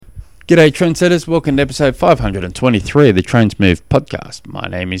G'day trendsetters, welcome to episode 523 of the Trains Move podcast. My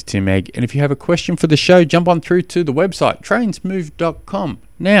name is Tim Egg, and if you have a question for the show, jump on through to the website, trainsmove.com.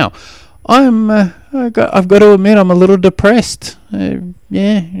 Now, I've got to admit I'm a little depressed.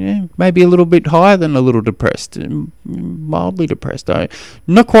 Maybe a little bit higher than a little depressed. Mildly depressed.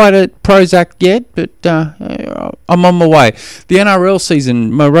 Not quite at Prozac yet, but I'm on my way. The NRL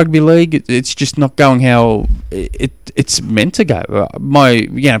season, my rugby league, it's just not going how it's meant to go. My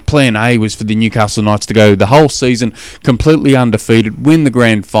plan A was for the Newcastle Knights to go the whole season completely undefeated, win the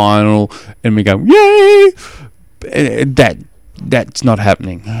grand final, and we go, yay! That's not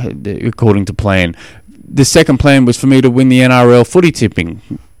happening, according to plan. The second plan was for me to win the NRL footy tipping.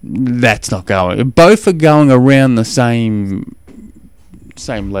 That's not going. Both are going around the same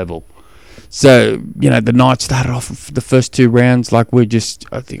level. So, the Knights started off the first two rounds like I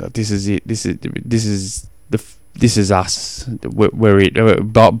think this is it. This is us. We're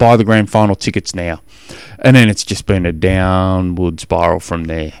it. Buy the grand final tickets now. And then it's just been a downward spiral from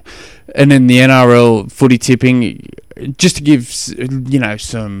there. And then the NRL footy tipping, just to give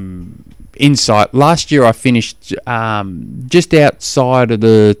some insight. Last year I finished just outside of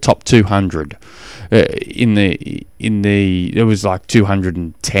the top 200. It was like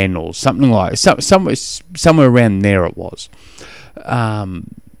 210 or something like somewhere around there it was.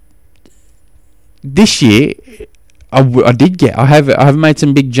 This year I have made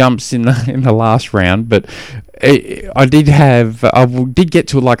some big jumps in the last round, but I did get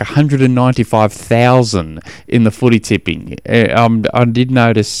to like 195,000 in the footy tipping. I did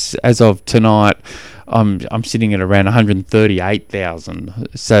notice as of tonight, I'm sitting at around 138,000.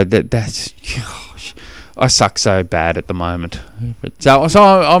 So that's gosh, I suck so bad at the moment. So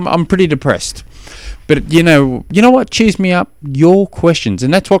I'm pretty depressed. But you know what cheers me up? Your questions.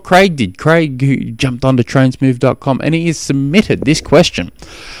 And that's what Craig did. Craig, who jumped onto trainsmove.com, and he has submitted this question.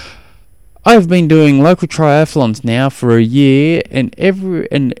 I've been doing local triathlons now for a year, and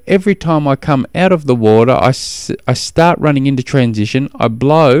every time I come out of the water, I start running into transition, I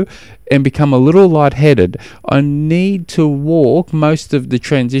blow and become a little lightheaded. I need to walk most of the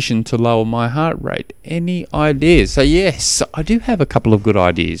transition to lower my heart rate. Any ideas? So yes, I do have a couple of good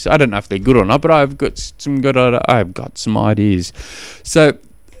ideas. I don't know if they're good or not, but I've got some ideas. So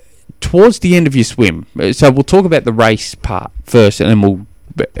towards the end of your swim, so we'll talk about the race part first, and then we'll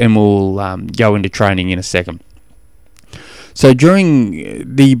go into training in a second. So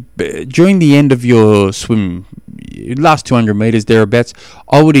during the end of your swim, last 200 meters thereabouts,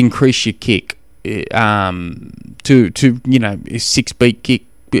 I would increase your kick to a 6 beat kick,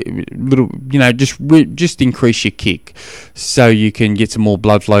 just increase your kick so you can get some more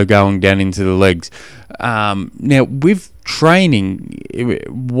blood flow going down into the legs. Now with training,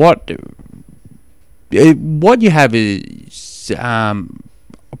 what you have is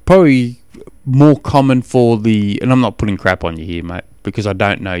probably more common for and I'm not putting crap on you here, mate, because I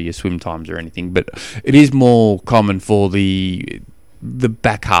don't know your swim times or anything, but it is more common for the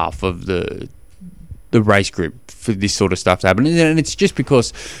back half of the race group for this sort of stuff to happen. And it's just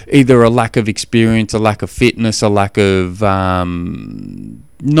because either a lack of experience, a lack of fitness, a lack of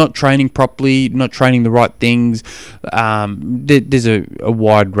not training properly, not training the right things. There's a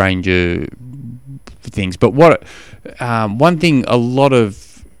wide range of things. But one thing a lot of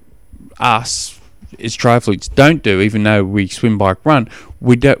us as triathletes don't do, even though we swim, bike, run,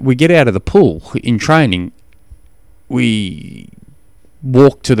 we get out of the pool in training. We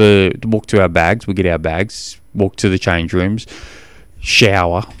walk to our bags. We get our bags, walk to the change rooms,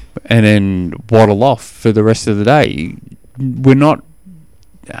 shower, and then waddle off for the rest of the day. We're not.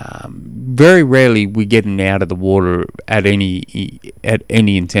 Very rarely we getting out of the water at any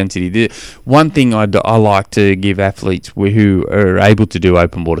intensity. The one thing I like to give athletes who are able to do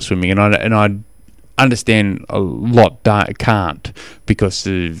open water swimming, and I understand a lot can't because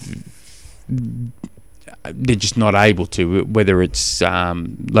they're just not able to, whether it's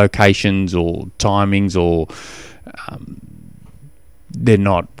locations or timings, or they're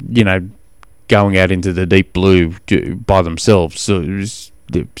not going out into the deep blue by themselves. So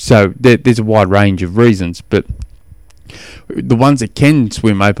there's a wide range of reasons, but the ones that can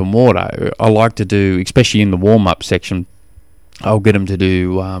swim open water, I like to do, especially in the warm-up section, I'll get them to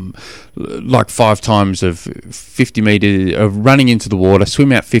do like 5 times of 50 metres of running into the water,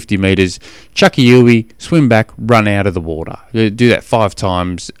 swim out 50 metres, chuck a Yui, swim back, run out of the water. Do that 5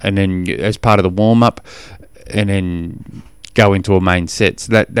 times, and then as part of the warm-up, and then go into a main set.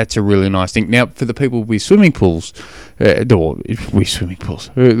 So that's a really nice thing. Now, for the people with swimming pools, people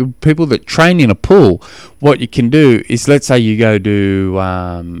that train in a pool, what you can do is, let's say you go do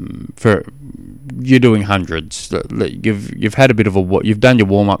you're doing hundreds. You've had a bit of you've done your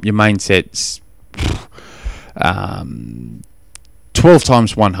warm up. Your main set's 12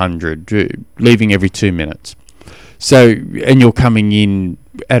 times 100, leaving every 2 minutes. So, and you're coming in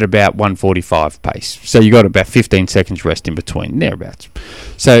at about 145 pace. So you got about 15 seconds rest in between, thereabouts.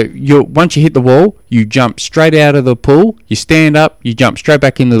 So once you hit the wall, you jump straight out of the pool, you stand up, you jump straight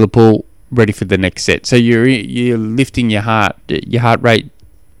back into the pool, ready for the next set. So you're lifting your heart rate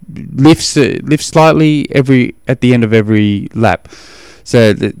lifts slightly at the end of every lap.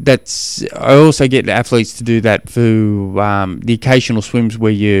 So that's, I also get the athletes to do that for the occasional swims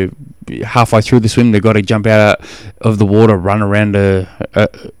where you halfway through the swim they've got to jump out of the water, run around a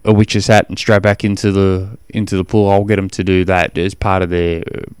witch's hat and straight back into the pool. I'll get them to do that as part of their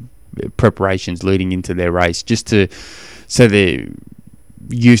preparations leading into their race, so they're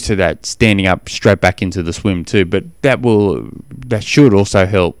used to that, standing up straight back into the swim too. But that should also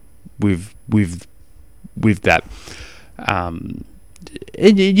help with that.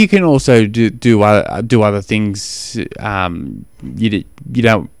 And you can also do other things. You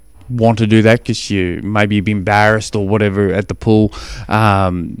don't want to do that because you maybe be embarrassed or whatever at the pool.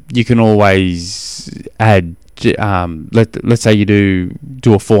 You can always add. Let's say you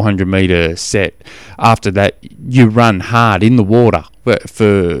do a 400 meter set. After that, you run hard in the water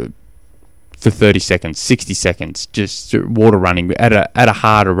for 30 seconds, 60 seconds, just water running at a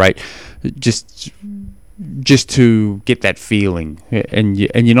harder rate, just to get that feeling, and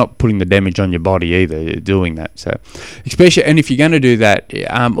you're not putting the damage on your body either doing that. So, especially, and if you're going to do that,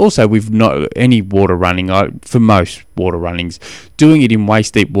 also with not any water running, for most water runnings, doing it in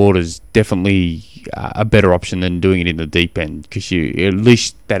waist deep water is definitely a better option than doing it in the deep end, because you at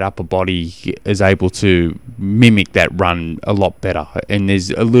least that upper body is able to mimic that run a lot better, and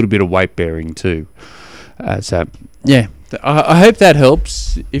there's a little bit of weight bearing too. So yeah, I hope that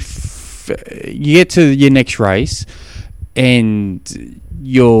helps. If you get to your next race and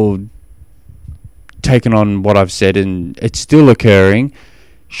you're taking on what I've said and it's still occurring,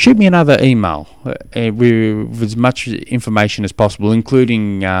 shoot me another email with as much information as possible,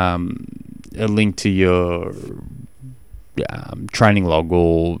 including a link to your training log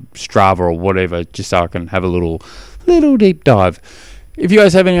or Strava or whatever, just so I can have a little deep dive. If you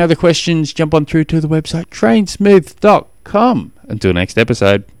guys have any other questions, jump on through to the website trainsmooth.com. Until next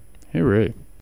episode. Hooray.